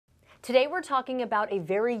Today we're talking about a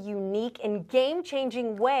very unique and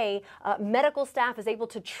game-changing way medical staff is able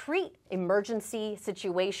to treat emergency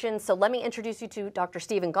situations. So let me introduce you to Dr.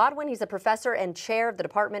 Stephen Godwin. He's a professor and chair of the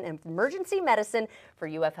Department of Emergency Medicine for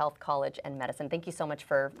UF Health College and Medicine. Thank you so much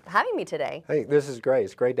for having me today. Hey, this is great.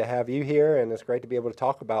 It's great to have you here, and it's great to be able to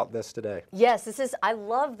talk about this today. Yes, I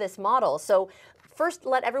love this model. So first,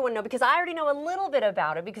 let everyone know, because I already know a little bit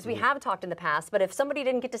about it because we have talked in the past, but if somebody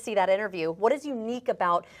didn't get to see that interview, what is unique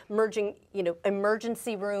about merging,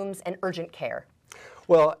 emergency rooms and urgent care?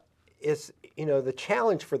 Well, it's, the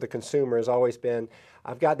challenge for the consumer has always been,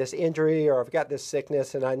 I've got this injury or I've got this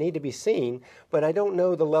sickness and I need to be seen, but I don't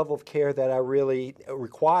know the level of care that I really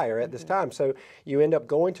require at this time. So you end up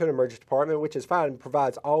going to an emergency department, which is fine and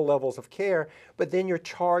provides all levels of care, but then you're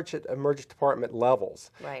charged at emergency department levels.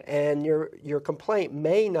 Right. And your complaint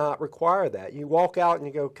may not require that. You walk out and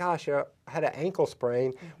you go, gosh, I had an ankle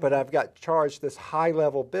sprain, but I've got charged this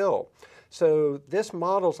high-level bill. So this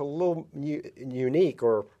model's a little unique,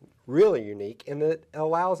 or really unique, in that it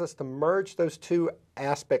allows us to merge those two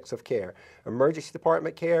aspects of care, emergency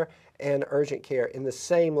department care and urgent care, in the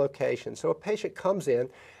same location. So a patient comes in,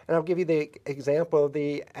 and I'll give you the example of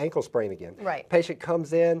the ankle sprain again. Right. Patient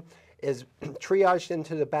comes in, is triaged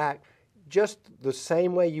into the back, just the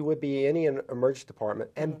same way you would be in any emergency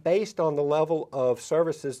department, and based on the level of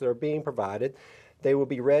services that are being provided, they will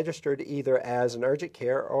be registered either as an urgent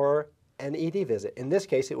care or an ED visit. In this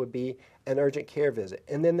case, it would be an urgent care visit,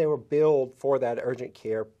 and then they were billed for that urgent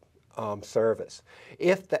care service.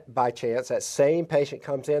 If that, by chance that same patient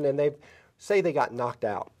comes in and say they got knocked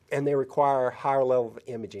out and they require a higher level of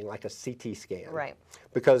imaging, like a CT scan, right?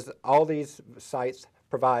 Because all these sites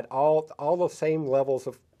provide all the same levels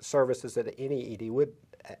of services that any ED would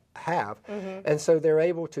have, and so they're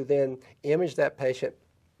able to then image that patient.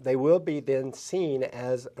 They will be then seen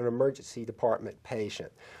as an emergency department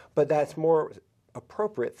patient, but that's more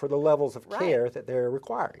appropriate for the levels of care that they're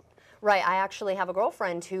requiring. Right. I actually have a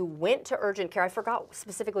girlfriend who went to urgent care. I forgot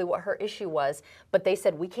specifically what her issue was, but they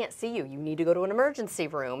said, we can't see you. You need to go to an emergency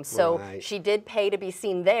room. So she did pay to be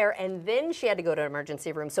seen there, and then she had to go to an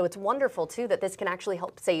emergency room. So it's wonderful, too, that this can actually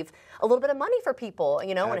help save a little bit of money for people,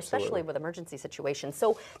 and especially with emergency situations.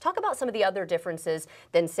 So talk about some of the other differences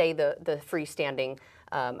than, say, the freestanding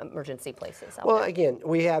emergency places out there. Again,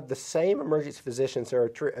 we have the same emergency physicians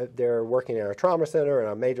that they're working at our trauma center, and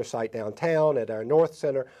our major site downtown, at our North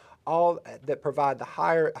Center, all that provide the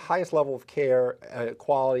highest level of care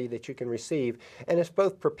quality that you can receive, and it's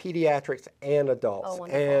both for pediatrics and adults. Oh,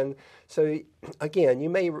 wonderful. And so, again, you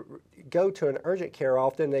may go to an urgent care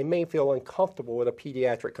often, they may feel uncomfortable with a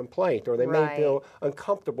pediatric complaint, or they may feel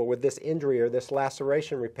uncomfortable with this injury or this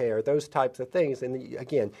laceration repair, those types of things. And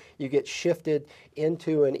again, you get shifted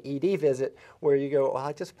into an ED visit where you go, well,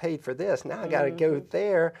 I just paid for this, now I got to go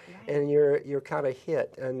there, and you're kind of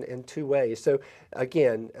hit in two ways. So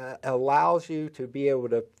again, allows you to be able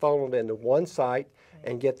to funnel into one site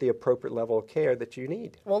and get the appropriate level of care that you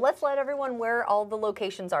need. Well, let's let everyone where all the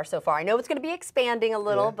locations are so far. I know it's going to be expanding a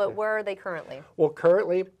little, but where are they currently? Well,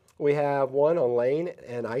 currently we have one on Lane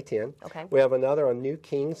and I-10. Okay. We have another on New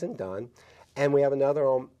Kings and Dunn, and we have another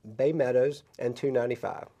on Bay Meadows and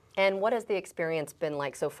 295. And what has the experience been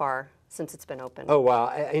like so far since it's been open? Oh, wow.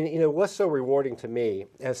 And what's so rewarding to me,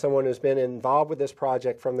 as someone who's been involved with this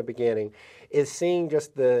project from the beginning, is seeing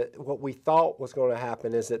just what we thought was going to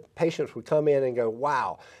happen, is that patients would come in and go,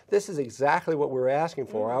 wow, this is exactly what we were asking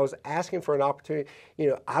for. I was asking for an opportunity.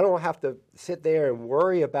 I don't have to sit there and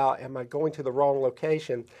worry about, am I going to the wrong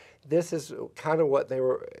location? This is kind of what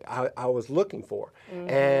I was looking for.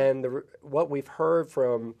 And what we've heard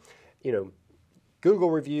from,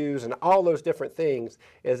 Google reviews and all those different things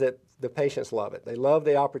is that the patients love it. They love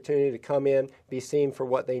the opportunity to come in, be seen for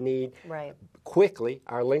what they need quickly.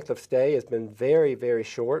 Our length of stay has been very, very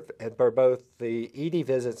short for both the ED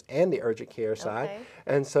visits and the urgent care side.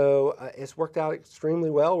 And so it's worked out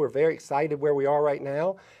extremely well. We're very excited where we are right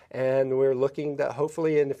now, and we're looking to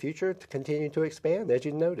hopefully in the future to continue to expand, as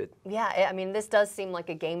you noted. Yeah, I mean, this does seem like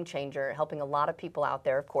a game changer, helping a lot of people out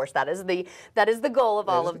there. Of course, that is the goal of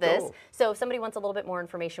all of this. So if somebody wants a little bit more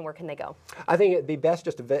information, where can they go? I think it'd be best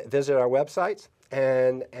just to visit our websites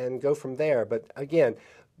and go from there. But again,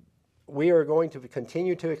 we are going to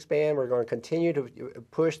continue to expand. We're going to continue to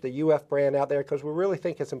push the UF brand out there because we really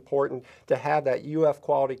think it's important to have that UF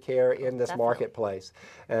quality care in this marketplace.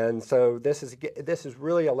 And so this has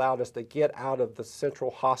really allowed us to get out of the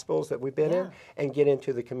central hospitals that we've been in and get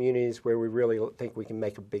into the communities where we really think we can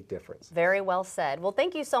make a big difference. Very well said. Well,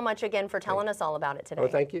 thank you so much again for telling us all about it today. Oh,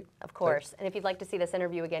 thank you. Of course. And if you'd like to see this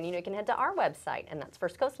interview again, you can head to our website, and that's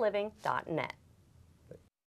firstcoastliving.net.